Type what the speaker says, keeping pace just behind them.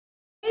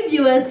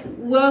viewers,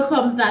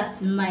 welcome back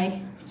to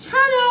my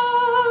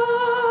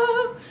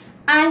channel.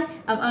 I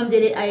am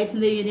Amjede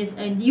Ayetunde Eunice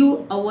and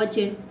you are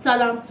watching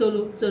Talam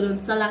Tolu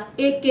Tolun Tala,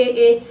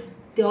 aka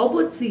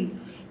Double T.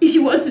 If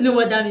you want to know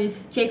what that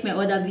means, check my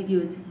other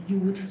videos. You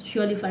would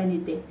surely find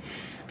it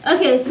there.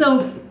 Okay,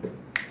 so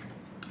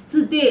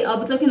today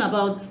I'll be talking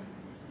about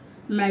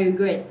my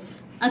regrets.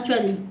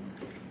 Actually,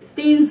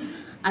 things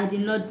I did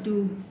not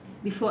do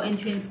before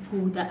entering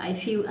school that I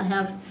feel I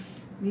have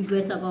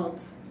regrets about.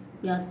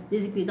 Yeah,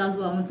 basically that's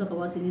what I want to talk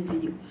about in this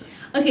video.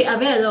 Okay, I've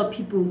heard a lot of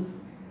people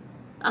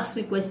ask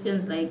me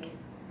questions like,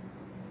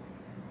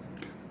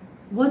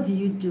 what do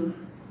you do?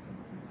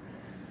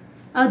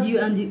 How do you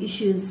handle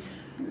issues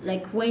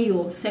like when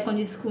your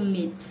secondary school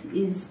mate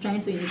is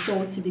trying to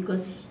insult you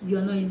because you're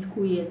not in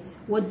school yet?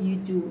 What do you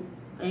do?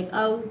 Like,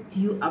 how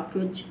do you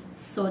approach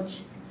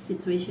such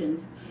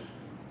situations?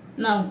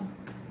 Now,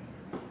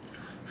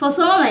 for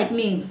someone like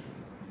me,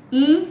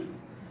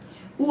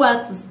 who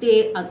had to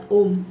stay at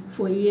home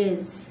for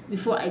years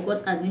before I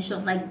got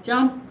admission, like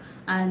JAMB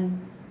and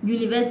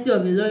University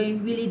of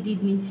Ilorin really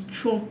did me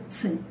strong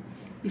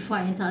before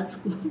I entered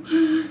school.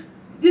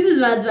 This is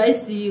my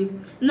advice to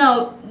you.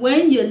 Now,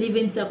 when you're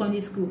leaving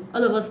secondary school,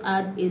 all of us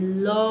had a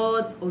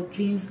lot of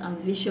dreams and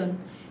vision.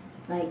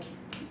 Like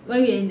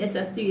when we're in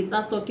SS3, you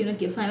start talking,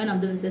 okay, fine, when I'm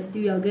done with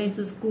SS3, I'll go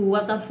into school.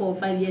 After 4 or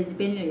 5 years,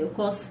 depending on your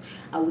course,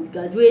 I would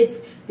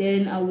graduate.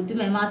 Then I would do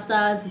my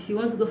master's. If you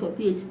want to go for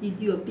PhD,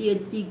 do your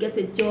PhD, get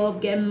a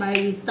job, get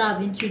married, start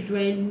having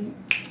children,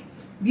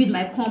 build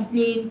my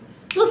company.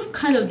 Those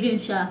kind of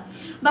dreams, sure.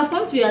 But I've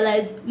come to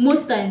realize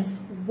most times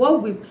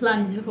what we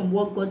plan is different from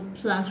what God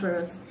plans for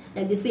us.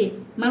 Like they say,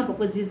 man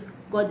proposes,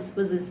 God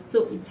disposes.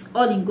 So it's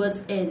all in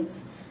God's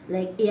hands.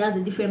 Like He has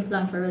a different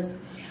plan for us.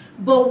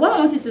 But what I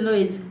want you to know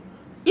is,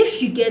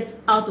 if you get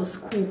out of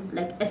school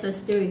like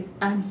SS3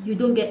 and you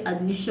don't get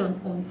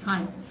admission on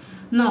time,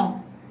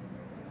 now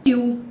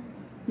you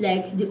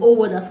like the whole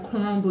world has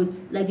crumbled,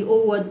 like the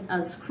whole world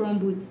has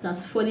crumbled,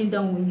 that's falling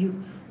down on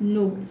you.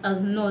 No, it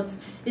has not.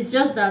 It's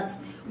just that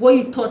what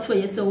you thought for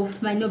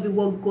yourself might not be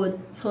what God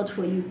thought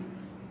for you.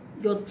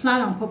 Your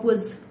plan and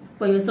purpose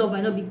for yourself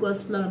might not be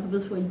God's plan and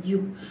purpose for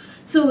you.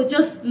 So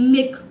just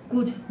make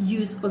good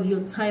use of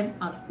your time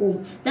at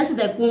home. That's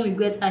like one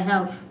regret I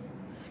have.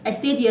 I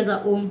stayed years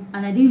at home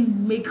and I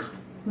didn't make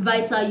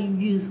vital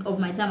use of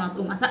my time at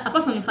home.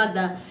 Apart from the fact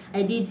that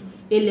I did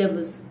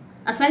A-levels.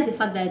 Aside the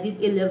fact that I did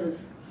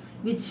A-levels,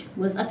 which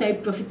was actually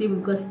profitable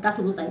because that's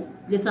what I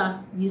later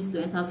used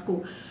to enter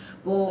school.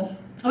 But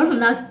apart from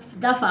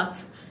that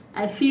fact,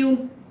 I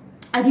feel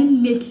I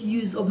didn't make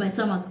use of my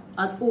time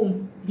at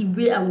home the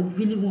way I would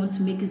really want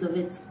to make use of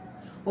it,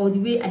 or the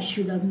way I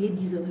should have made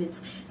use of it.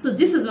 So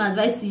this is my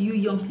advice to you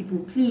young people.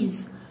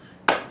 Please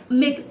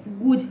make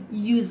good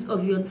use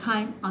of your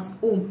time at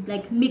home.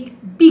 Like, make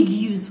big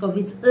use of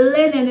it.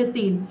 Learn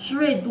anything,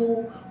 trade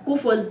or go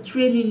for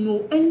training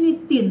or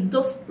anything.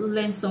 Just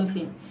learn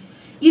something.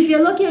 If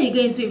you're lucky and you go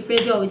into a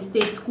federal or a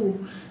state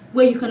school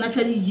where you can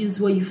actually use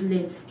what you've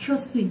learned,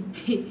 trust me,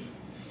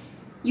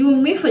 you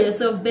will make for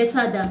yourself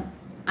better than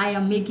I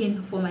am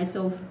making for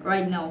myself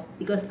right now,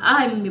 because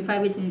I'm in a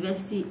private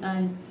university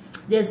and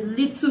there's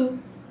little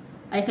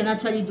I can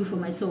actually do for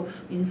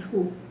myself in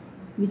school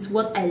with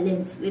what I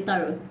learned later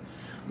on.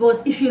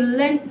 But if you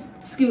learn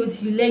skills,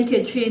 you learn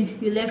catering,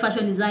 you learn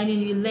fashion designing,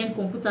 you learn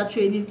computer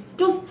training,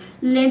 just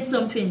learn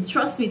something.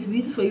 Trust me, it will be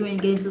easy for you when you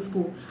get into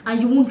school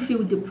and you won't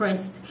feel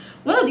depressed.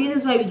 One of the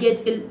reasons why we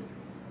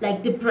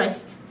get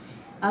depressed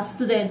as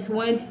students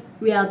when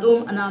we are at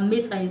home and our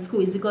mates are in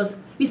school is because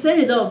we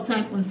spend a lot of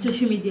time on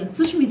social media.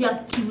 Social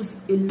media kills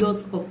a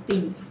lot of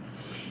things.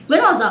 When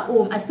I was at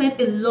home, I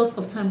spent a lot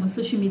of time on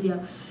social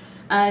media.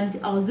 And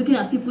I was looking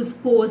at people's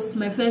posts.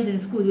 My friends in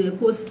school, they were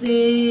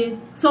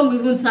posting. Some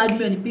even tagged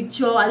me on the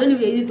picture. I don't know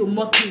if they need to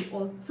mock me,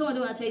 or some of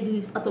them actually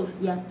doing this out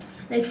of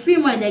like free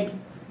mind, like,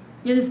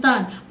 you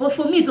understand. But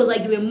for me, it was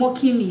like they were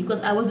mocking me because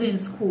I wasn't in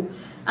school,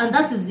 and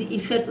that is the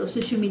effect of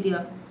social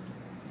media.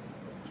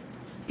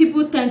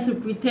 People tend to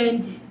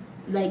pretend,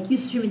 like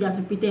use social media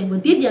to pretend,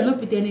 but they are not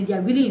pretending. They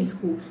are really in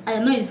school. I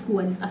am not in school,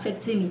 and it's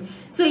affecting me.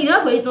 So in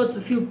order for it not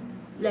to feel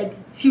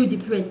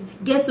depressed,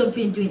 get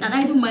something doing. And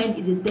I don't mind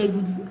is a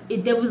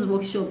devil's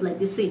workshop, like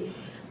they say.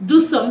 Do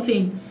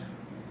something.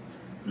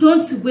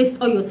 Don't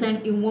waste all your time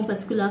in one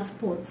particular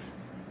spot.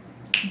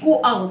 Go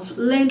out,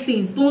 learn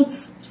things. Don't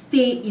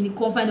stay in the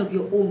confine of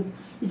your home.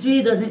 It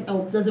really doesn't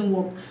help, doesn't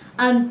work.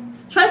 And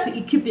try to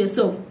equip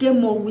yourself, get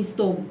more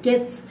wisdom,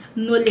 get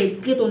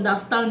knowledge, get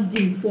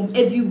understanding from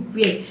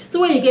everywhere. So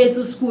when you get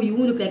into school, you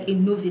won't look like a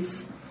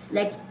novice.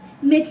 Like,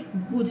 make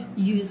good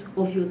use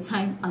of your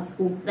time at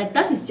home. Like,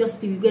 that is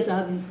just the regret I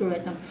have in school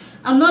right now.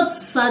 I'm not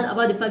sad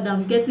about the fact that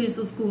I'm getting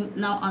into school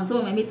now and some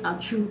of my mates are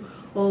true,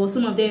 or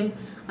some of them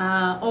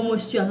are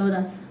almost true and all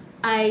that.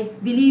 I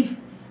believe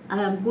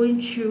I am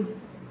going through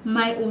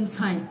my own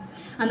time,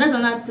 and that's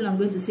another thing I'm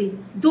going to say.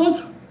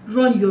 Don't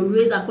run your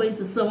race according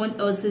to someone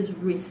else's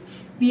race.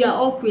 We are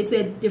all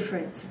created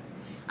different,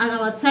 and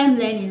our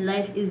timeline in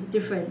life is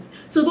different.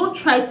 So don't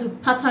try to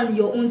pattern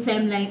your own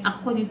timeline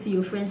according to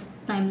your friend's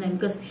timeline,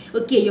 because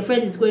okay, your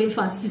friend is going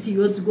fast, you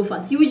want to go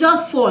fast, you will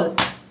just fall.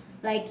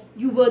 Like,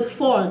 you would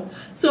fall.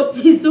 So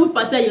please don't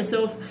pattern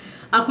yourself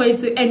according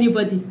to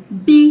anybody.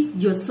 Be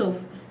yourself.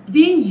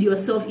 Being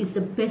yourself is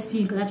the best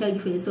thing you can actually do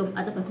for yourself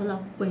at a particular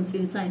point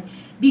in time.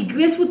 Be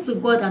grateful to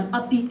God and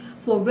happy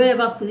for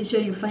wherever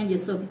position you find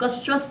yourself,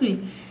 because trust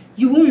me,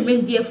 you won't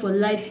remain there for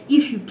life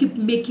if you keep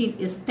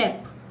making a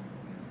step.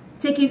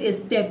 Taking a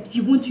step,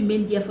 you won't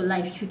remain there for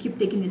life if you keep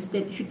taking a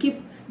step, if you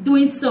keep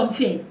doing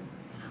something.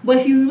 But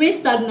if you remain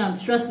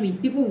stagnant, trust me,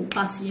 people will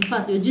pass you. In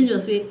fact, your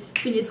juniors will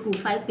finish school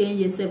 5-10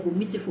 years ago, will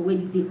meet you for where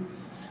you did.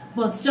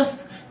 But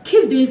just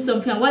keep doing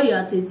something, and while you're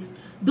at it,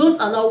 don't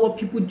allow what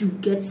people do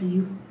get to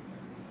you.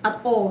 At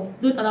all.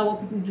 Don't allow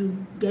what people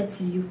do get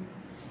to you.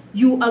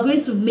 You are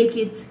going to make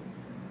it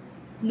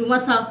no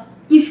matter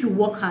if you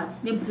work hard.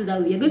 Let me put it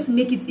that way. You're going to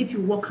make it if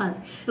you work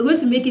hard. You're going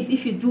to make it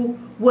if you do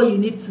what you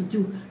need to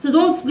do. So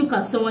don't look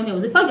at someone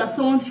else. The fact that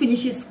someone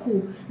finishes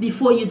school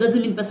before you doesn't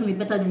mean the person will be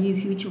better than you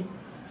in future.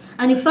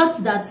 And the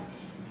fact that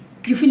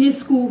you finish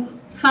school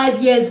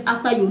 5 years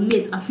after your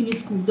mates are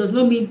finished school does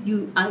not mean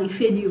you are a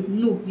failure.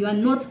 No, you are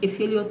not a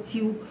failure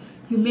till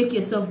you make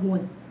yourself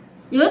one.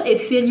 You're not a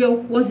failure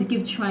once you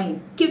keep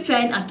trying. Keep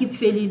trying and keep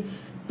failing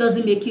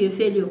doesn't make you a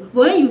failure. But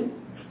when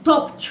you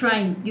stop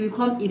trying, you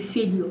become a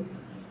failure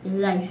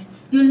in life.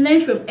 You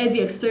learn from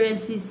every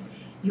experiences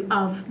you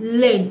have.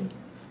 Learn.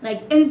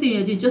 Like anything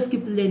you do, just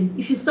keep learning.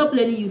 If you stop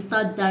learning, you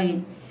start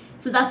dying.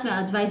 So that's my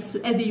advice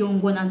to every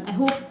young one. And I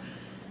hope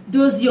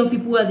those young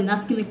people who have been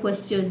asking me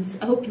questions,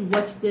 I hope you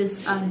watch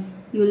this and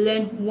you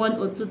learn 1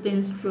 or 2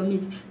 things from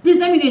it. Please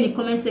let me know in the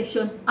comment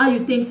section how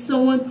you think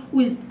someone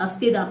who has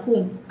stayed at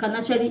home can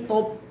actually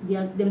help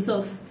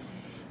themselves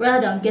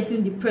rather than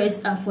getting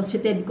depressed and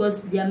frustrated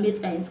because their mates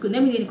are in school.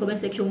 Let me know in the comment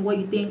section what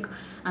you think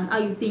and how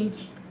you think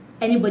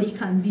anybody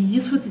can be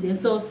useful to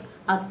themselves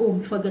at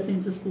home before getting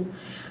into school.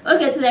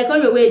 Okay, so I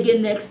come your way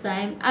again next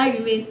time. I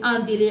remain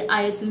Andile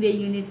Ayetunde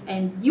Eunice,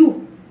 and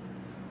you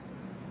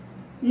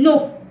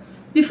know,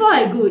 before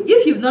I go,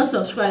 if you've not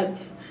subscribed,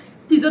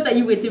 please, what are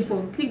you waiting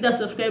for? Click that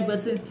subscribe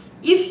button.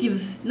 If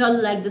you've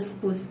not liked this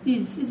post,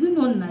 please, is it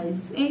not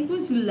nice? And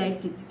don't you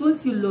like it?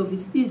 Don't you love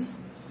it? Please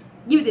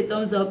give it a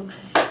thumbs up.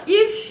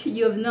 If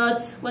you've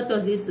not, what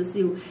was this to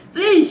say?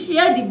 Please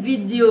share the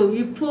video,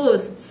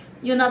 repost.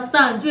 You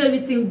understand? Do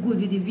everything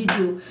good with the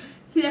video.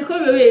 See, I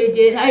come away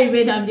again. I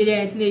remain Andile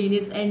Ayetunde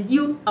Eunice, and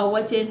you are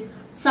watching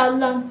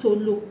Tala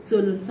Tolo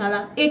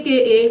Tala,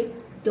 aka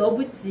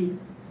Double T.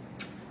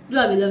 Do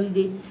have a lovely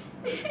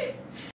day.